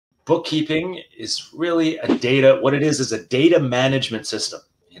bookkeeping is really what it is a data management system.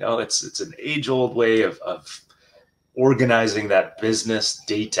 It's an age-old way of organizing that business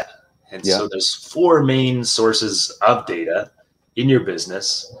data. And so there's four main sources of data in your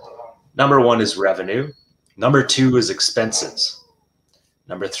business. Number one is revenue. Number two is expenses.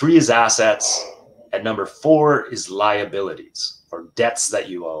 Number three is assets. And number four is liabilities, or debts that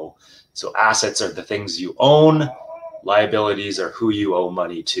you owe. So assets are the things you own. Liabilities are who you owe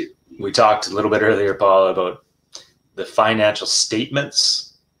money to. We talked a little bit earlier, Paul, about the financial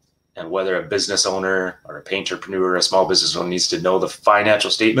statements and whether a business owner or a painterpreneur or a small business owner needs to know the financial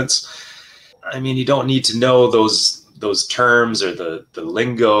statements. I mean, you don't need to know those terms or the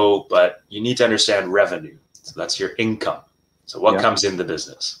lingo, but you need to understand revenue. So that's your income. So what comes in the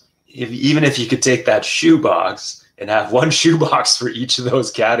business? Even if you could take that shoebox and have one shoebox for each of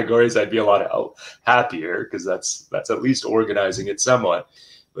those categories, I'd be a lot happier, because that's at least organizing it somewhat.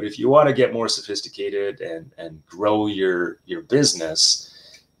 But if you want to get more sophisticated and grow your business,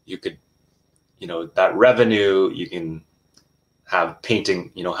 you could, that revenue, you can have painting,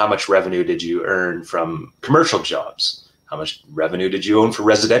 how much revenue did you earn from commercial jobs? How much revenue did you own for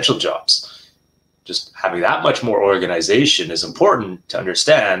residential jobs? Just having that much more organization is important to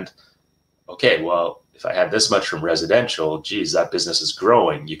understand. Okay, well, if I had this much from residential, geez, that business is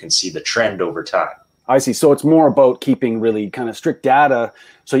growing. You can see the trend over time. I see. So it's more about keeping really kind of strict data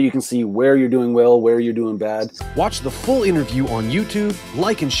so you can see where you're doing well, where you're doing bad. Watch the full interview on YouTube,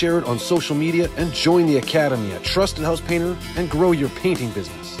 like and share it on social media, and join the Academy at Trusted House Painter and grow your painting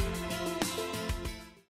business.